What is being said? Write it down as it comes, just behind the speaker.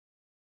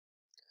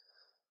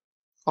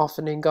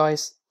Afternoon,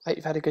 guys. Hope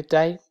you've had a good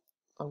day.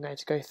 I'm going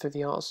to go through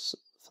the answers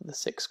for the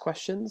 6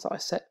 questions that I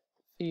set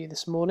for you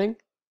this morning.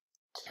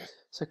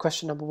 So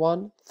question number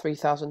 1,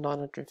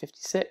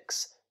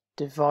 3,956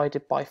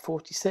 divided by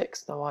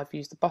 46. Now I've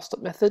used the bus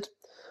stop method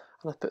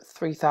and I've put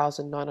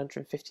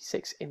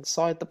 3,956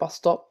 inside the bus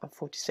stop and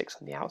 46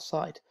 on the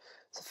outside.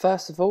 So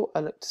first of all, I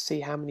look to see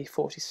how many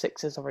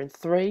 46s are in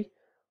 3.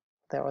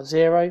 There are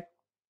 0.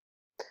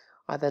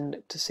 I then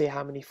look to see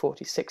how many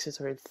 46s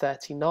are in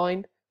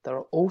 39. There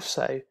are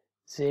also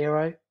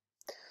 0.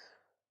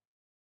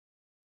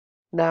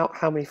 Now,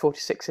 how many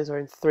 46s are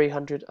in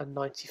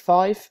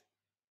 395?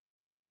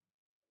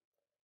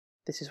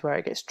 This is where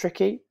it gets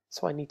tricky,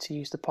 so I need to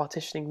use the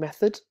partitioning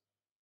method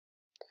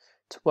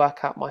to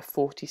work out my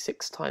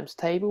 46 times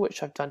table,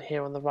 which I've done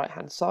here on the right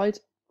hand side.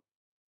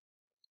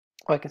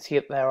 I can see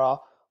that there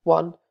are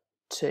 1,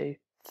 2,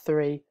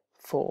 3,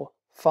 4,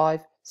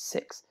 5,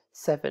 6,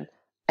 7,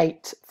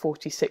 8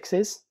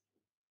 46s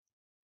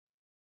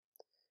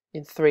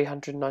in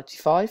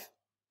 395.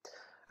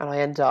 And I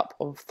end up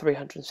on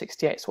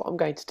 368. So what I'm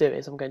going to do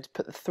is I'm going to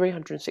put the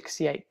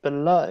 368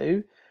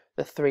 below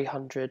the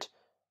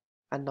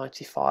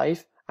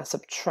 395 and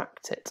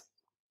subtract it.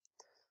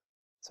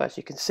 So as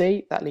you can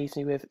see, that leaves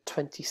me with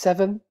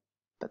 27,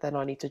 but then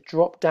I need to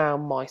drop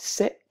down my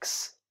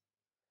 6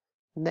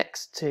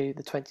 next to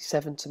the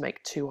 27 to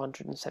make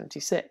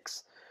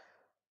 276.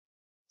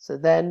 So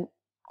then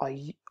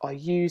I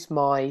use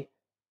my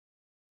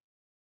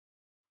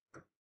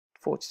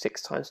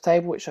 46 times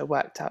table, which I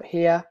worked out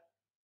here,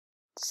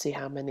 to see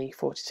how many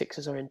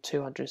 46s are in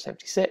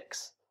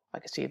 276. I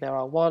can see there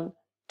are 1,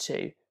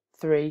 2,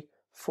 3,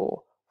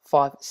 4,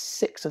 5,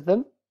 6 of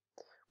them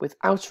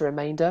without a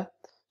remainder.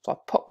 So I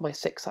pop my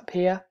 6 up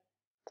here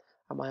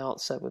and my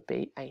answer would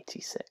be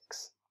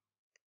 86.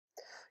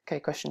 Okay,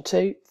 question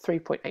 2,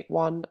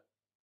 3.81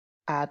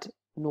 add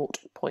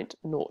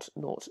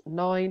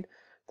 0.009.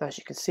 Now as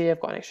you can see,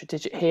 I've got an extra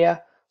digit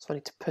here, so I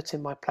need to put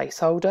in my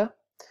placeholder.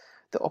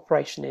 The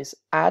operation is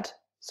add,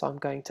 so I'm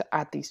going to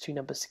add these two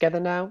numbers together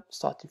now,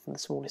 starting from the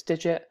smallest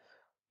digit.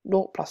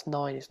 0 plus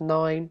 9 is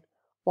 9,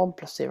 1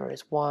 plus 0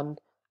 is 1,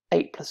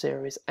 8 plus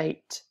 0 is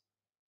 8.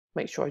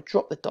 Make sure I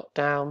drop the dot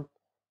down,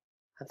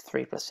 and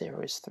 3 plus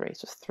 0 is 3.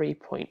 So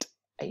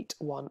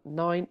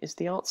 3.819 is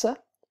the answer.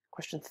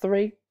 Question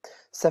 3,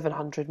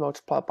 700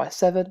 multiplied by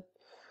 7.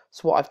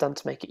 So what I've done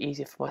to make it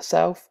easier for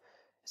myself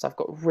is I've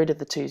got rid of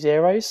the 2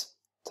 zeros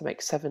to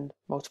make 7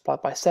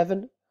 multiplied by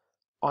 7.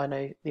 I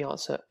know the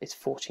answer is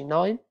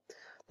 49.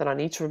 Then I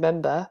need to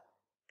remember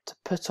to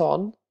put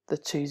on the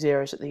 2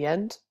 zeros at the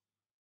end,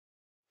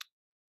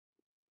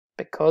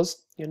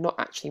 because you're not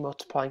actually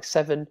multiplying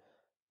 7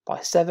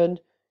 by 7,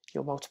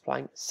 you're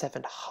multiplying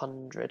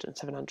 700, and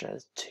 700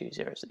 has 2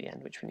 zeros at the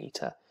end, which we need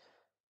to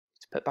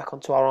put back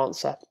onto our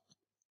answer.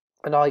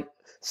 And I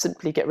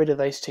simply get rid of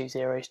those 2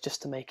 zeros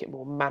just to make it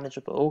more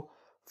manageable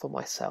for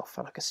myself,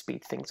 and I can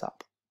speed things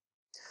up.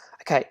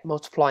 Okay,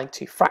 multiplying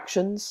two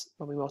fractions.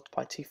 When we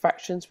multiply two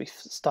fractions, we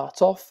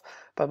start off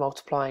by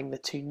multiplying the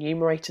two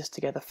numerators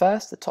together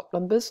first, the top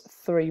numbers.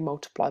 3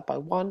 multiplied by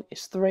 1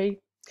 is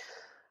 3.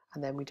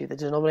 And then we do the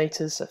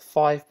denominators, so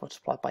 5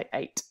 multiplied by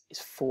 8 is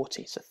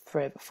 40. So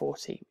 3 over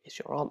 40 is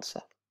your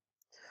answer.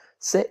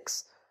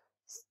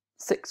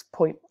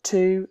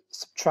 6.2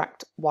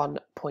 subtract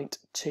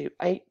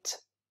 1.28.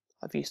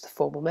 I've used the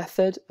formal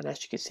method, and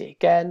as you can see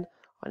again,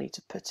 I need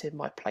to put in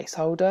my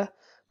placeholder,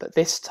 but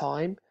this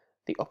time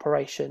the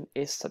operation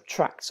is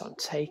subtract, so I'm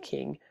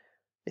taking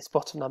this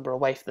bottom number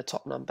away from the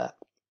top number.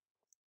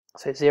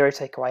 So 0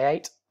 take away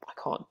 8 I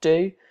can't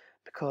do,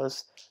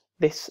 because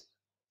this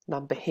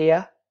number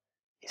here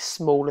is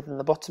smaller than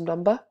the bottom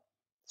number,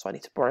 so I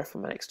need to borrow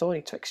from my next door. I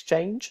need to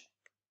exchange,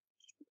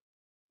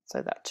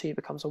 so that 2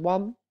 becomes a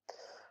 1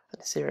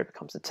 and 0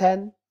 becomes a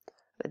 10,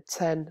 and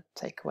 10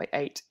 take away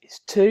 8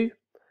 is 2.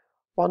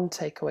 1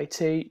 take away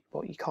 2,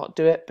 well, you can't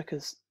do it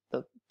because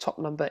the top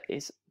number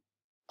is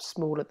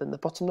smaller than the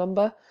bottom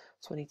number,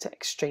 so I need to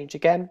exchange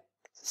again.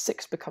 So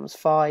 6 becomes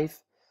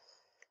 5,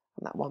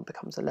 and that 1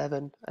 becomes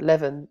 11.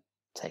 11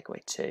 take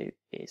away 2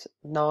 is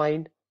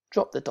 9.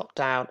 Drop the dot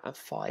down, and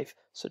 5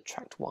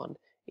 subtract 1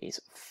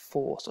 is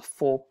 4. So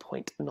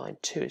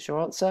 4.92 is your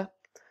answer.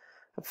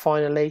 And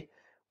finally,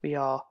 we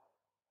are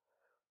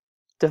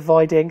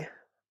dividing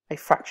a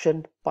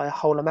fraction by a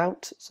whole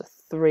amount. So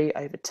 3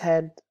 over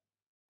 10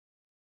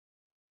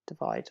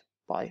 divide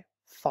by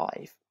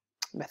 5.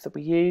 The method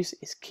we use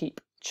is keep,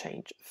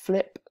 change,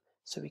 flip.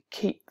 So we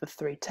keep the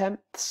 3/10,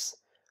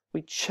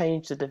 we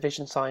change the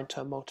division sign to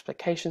a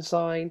multiplication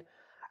sign,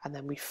 and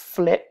then we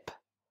flip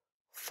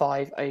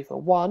 5 over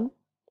 1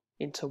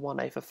 into 1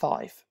 over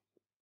 5.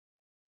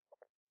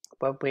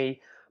 When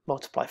we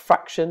multiply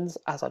fractions,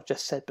 as I've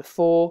just said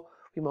before,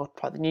 we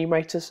multiply the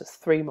numerators, so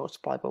 3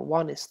 multiplied by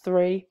 1 is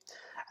 3,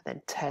 and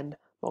then 10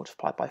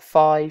 multiplied by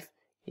 5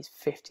 is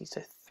 50,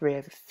 so 3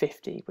 over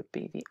 50 would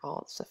be the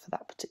answer for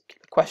that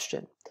particular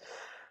question.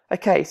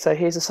 Okay, so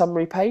here's a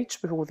summary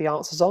page with all the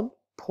answers on.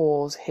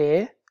 Pause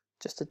here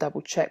just to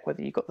double check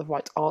whether you got the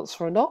right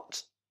answer or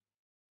not.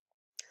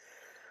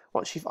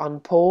 Once you've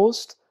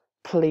unpaused,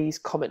 please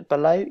comment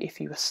below if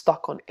you were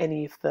stuck on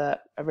any of the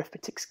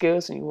arithmetic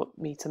skills and you want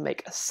me to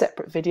make a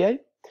separate video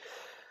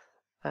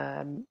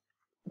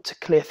to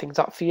clear things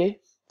up for you,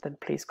 then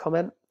please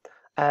comment.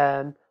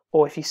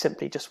 Or if you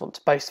simply just want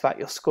to boast about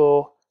your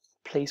score,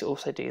 please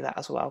also do that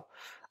as well.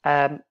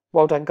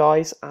 Well done,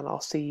 guys, and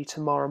I'll see you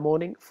tomorrow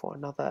morning for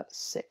another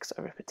 6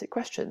 arithmetic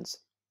questions.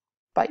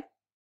 Bye.